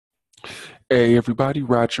Hey everybody,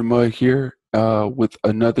 Roger Mudd here with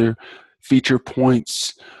another Feature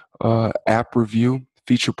Points app review.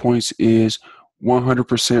 Feature Points is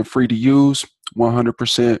 100% free to use,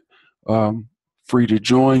 100% free to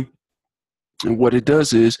join. And what it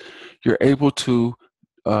does is you're able to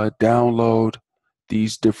download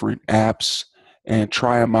these different apps and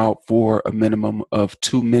try them out for a minimum of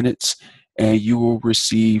 2 minutes, and you will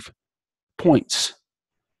receive points.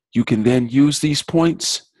 You can then use these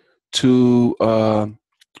points to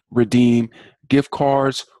redeem gift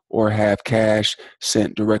cards or have cash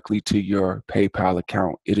sent directly to your PayPal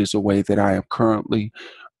account. It is a way that I am currently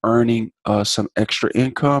earning some extra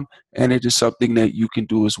income, and it is something that you can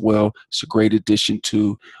do as well. It's a great addition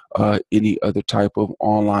to any other type of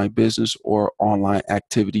online business or online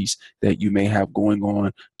activities that you may have going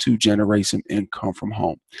on to generate some income from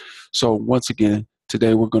home. So once again,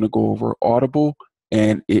 today we're going to go over Audible,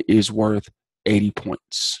 and it is worth 80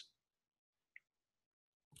 points.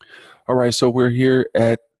 All right, so we're here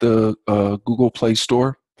at the Google Play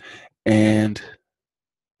Store, and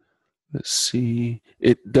let's see.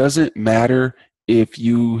 It doesn't matter if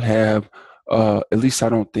you have, at least I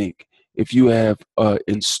don't think, if you have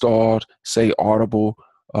installed, say, Audible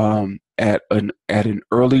at an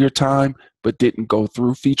earlier time, but didn't go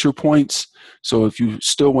through feature points. So if you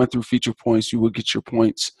still went through feature points, you will get your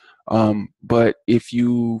points. But if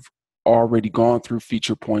you've already gone through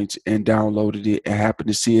feature points and downloaded it and happen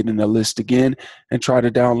to see it in the list again and try to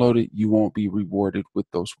download it, you won't be rewarded with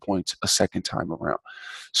those points a second time around.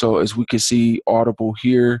 So as we can see, Audible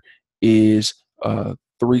here is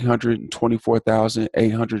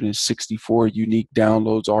 324,864 unique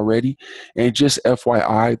downloads already. And just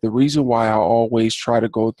FYI, the reason why I always try to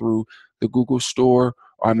go through the Google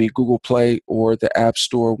Google Play or the App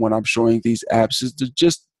Store when I'm showing these apps is to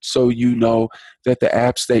just so you know that the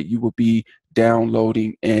apps that you will be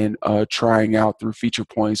downloading and trying out through feature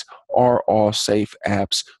points are all safe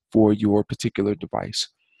apps for your particular device.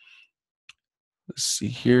 Let's see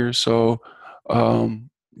here. So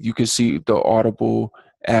you can see the Audible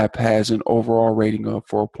app has an overall rating of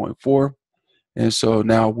 4.4. And so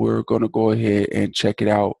now we're going to go ahead and check it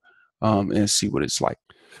out and see what it's like.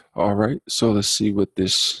 All right, so let's see what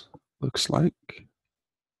this looks like.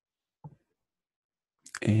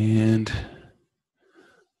 And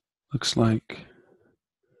looks like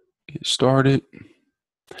get started.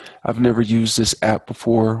 I've never used this app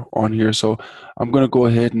before on here, so I'm going to go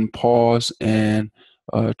ahead and pause and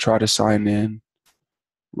try to sign in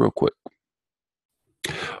real quick.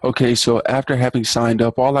 Okay, so after having signed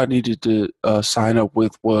up, all I needed to sign up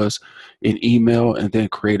with was an email and then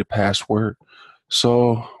create a password.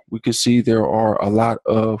 So we can see there are a lot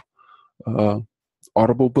of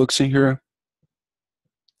Audible books in here.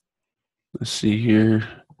 Let's see here.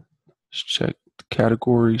 Let's check the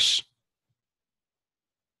categories.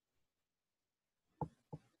 A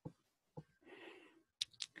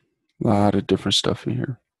lot of different stuff in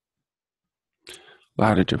here. A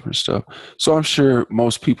lot of different stuff. So I'm sure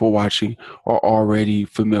most people watching are already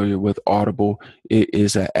familiar with Audible. It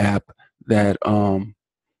is an app that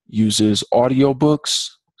uses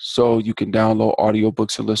audiobooks. So you can download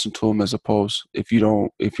audiobooks and listen to them as opposed if you're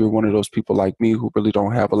one of those people like me who really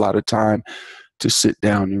don't have a lot of time to sit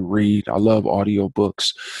down and read. I love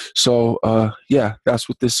audiobooks. So yeah, that's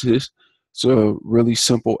what this is. It's a really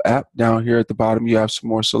simple app. Down here at the bottom, you have some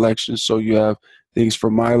more selections. So you have things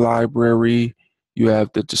from my library. You have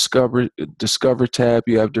the Discover tab.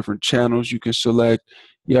 You have different channels you can select.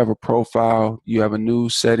 You have a profile. You have a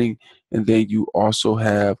news setting. And then you also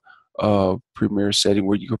have a Premiere setting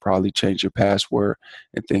where you could probably change your password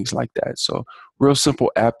and things like that. So real simple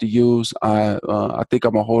app to use. I think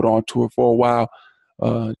I'm going to hold on to it for a while.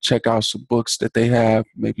 Check out some books that they have,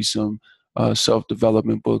 maybe some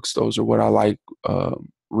self-development books. Those are what I like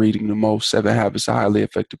reading the most. 7 Habits of Highly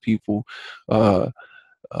Effective People. How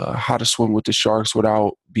to Swim with the Sharks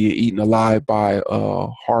Without Being Eaten Alive by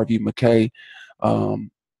Harvey McKay.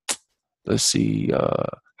 Let's see,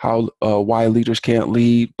 Why Leaders Can't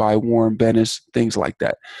Lead by Warren Bennis, things like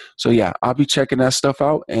that. So yeah, I'll be checking that stuff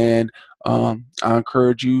out, and I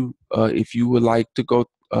encourage you, if you would like to go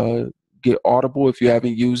get Audible, if you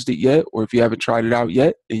haven't used it yet, or if you haven't tried it out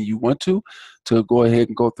yet and you want to go ahead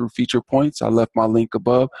and go through feature points. I left my link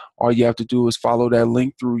above. All you have to do is follow that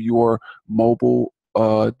link through your mobile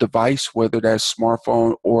device, whether that's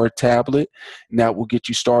smartphone or tablet, and that will get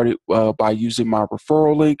you started by using my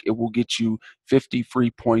referral link. It will get you 50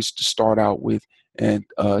 free points to start out with and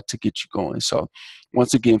to get you going. So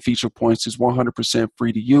once again, Feature Points is 100%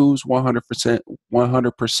 free to use,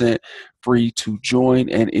 100% free to join,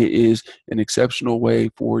 and it is an exceptional way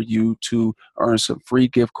for you to earn some free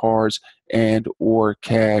gift cards and or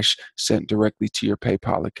cash sent directly to your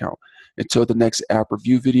PayPal account. Until the next app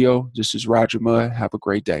review video, this is Roger Mudd. Have a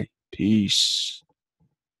great day. Peace.